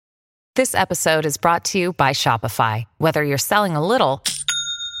This episode is brought to you by Shopify. Whether you're selling a little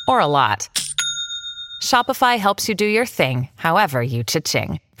or a lot, Shopify helps you do your thing, however you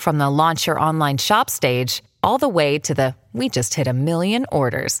cha-ching. From the launch your online shop stage, all the way to the we just hit 1 million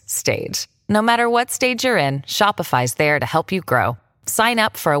orders stage. No matter what stage you're in, Shopify's there to help you grow. Sign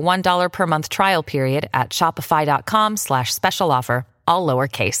up for a $1 per month trial period at shopify.com/special offer, all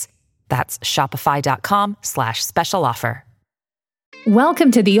lowercase. That's shopify.com/special offer. Welcome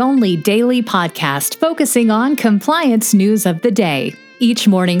to the only daily podcast focusing on compliance news of the day. Each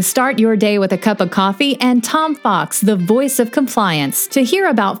morning, start your day with a cup of coffee and Tom Fox, the voice of compliance, to hear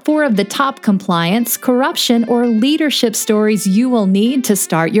about 4 of the top compliance, corruption, or leadership stories you will need to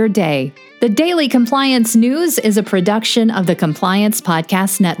start your day. The Daily Compliance News is a production of the Compliance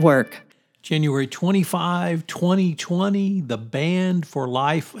Podcast Network. January 25, 2020, the Banned for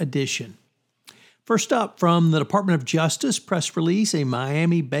Life edition. First up, from the Department of Justice press release, a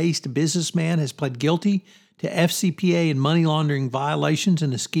Miami-based businessman has pled guilty to FCPA and money laundering violations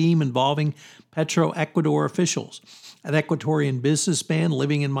in a scheme involving Petro-Ecuador officials. An Ecuadorian businessman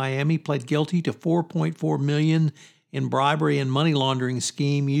living in Miami pled guilty to $4.4 million in bribery and money laundering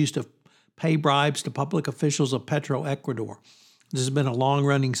scheme used to pay bribes to public officials of Petro-Ecuador. This has been a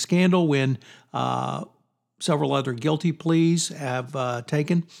long-running scandal when several other guilty pleas have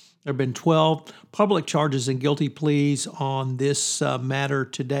taken. There have been 12 public charges and guilty pleas on this matter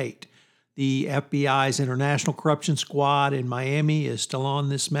to date. The FBI's International Corruption Squad in Miami is still on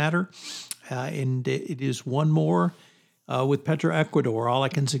this matter, and it is one more with Petro-Ecuador. All I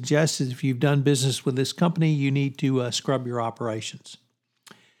can suggest is if you've done business with this company, you need to scrub your operations.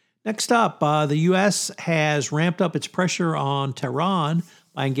 Next up, the U.S. has ramped up its pressure on Tehran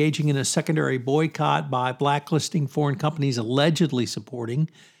by engaging in a secondary boycott by blacklisting foreign companies allegedly supporting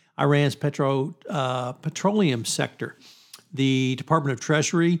Iran's petroleum sector. The Department of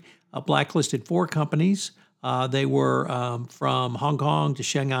Treasury blacklisted 4 companies. They were from Hong Kong to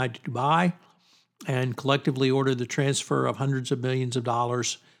Shanghai to Dubai, and collectively ordered the transfer of hundreds of millions of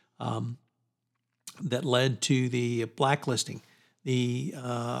dollars that led to the blacklisting. The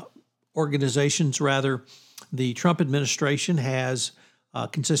the Trump administration has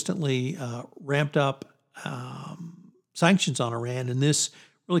consistently ramped up sanctions on Iran, and this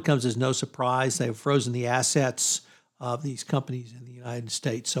really comes as no surprise. They have frozen the assets of these companies in the United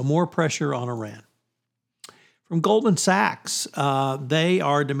States. So more pressure on Iran. From Goldman Sachs, they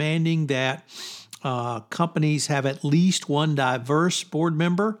are demanding that companies have at least one diverse board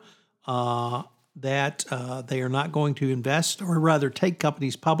member, that they are not going to invest, or rather take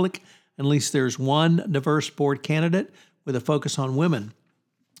companies public unless there's one diverse board candidate with a focus on women.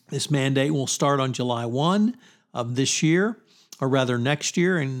 This mandate will start on July 1 of this year, or rather next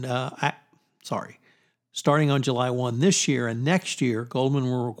year, starting on July 1 this year, and next year, Goldman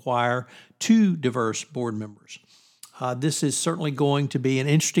will require 2 diverse board members. This is certainly going to be an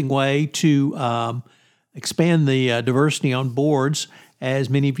interesting way to expand the diversity on boards. As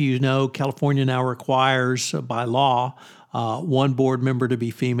many of you know, California now requires, by law, 1 board member to be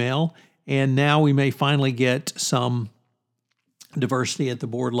female, and now we may finally get some diversity at the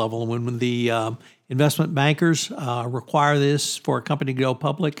board level. When the investment bankers require this for a company to go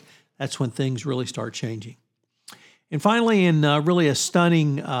public, that's when things really start changing. And finally, in really a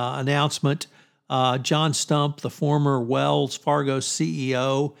stunning announcement, John Stump, the former Wells Fargo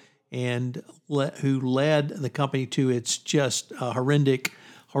CEO and who led the company to its just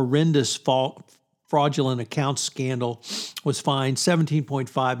horrendous fraudulent account scandal, was fined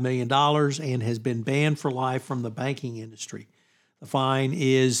 $17.5 million and has been banned for life from the banking industry. The fine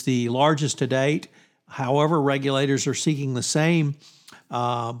is the largest to date. However, regulators are seeking the same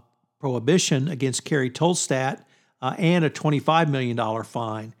prohibition against Carrie Tolstadt and a $25 million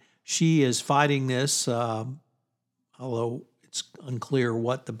fine. She is fighting this, although it's unclear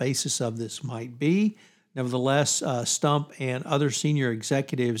what the basis of this might be. Nevertheless, Stump and other senior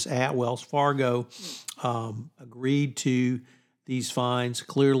executives at Wells Fargo agreed to these fines.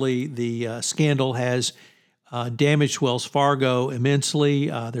 Clearly, the scandal has damaged Wells Fargo immensely.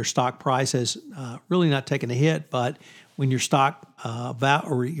 Their stock price has really not taken a hit, but when your stock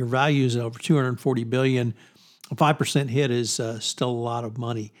or your value is over $240 billion, a 5% hit is still a lot of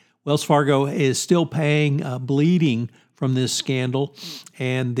money. Wells Fargo is still bleeding from this scandal,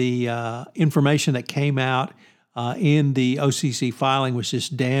 and the information that came out in the OCC filing was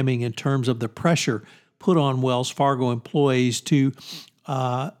just damning in terms of the pressure put on Wells Fargo employees to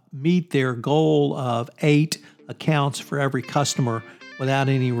meet their goal of 8 accounts for every customer without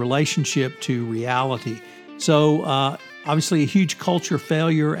any relationship to reality. So obviously a huge culture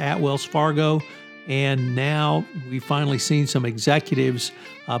failure at Wells Fargo. And now we've finally seen some executives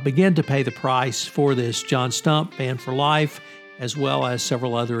begin to pay the price for this. John Stump, banned for life, as well as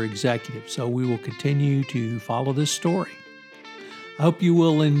several other executives. So we will continue to follow this story. I hope you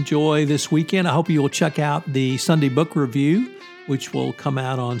will enjoy this weekend. I hope you will check out the Sunday Book Review, which will come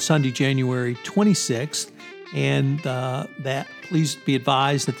out on Sunday, January 26th. And that please be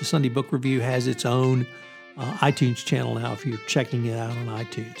advised that the Sunday Book Review has its own iTunes channel now if you're checking it out on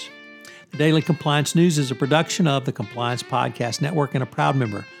iTunes. The Daily Compliance News is a production of the Compliance Podcast Network and a proud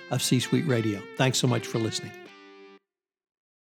member of C-Suite Radio. Thanks so much for listening.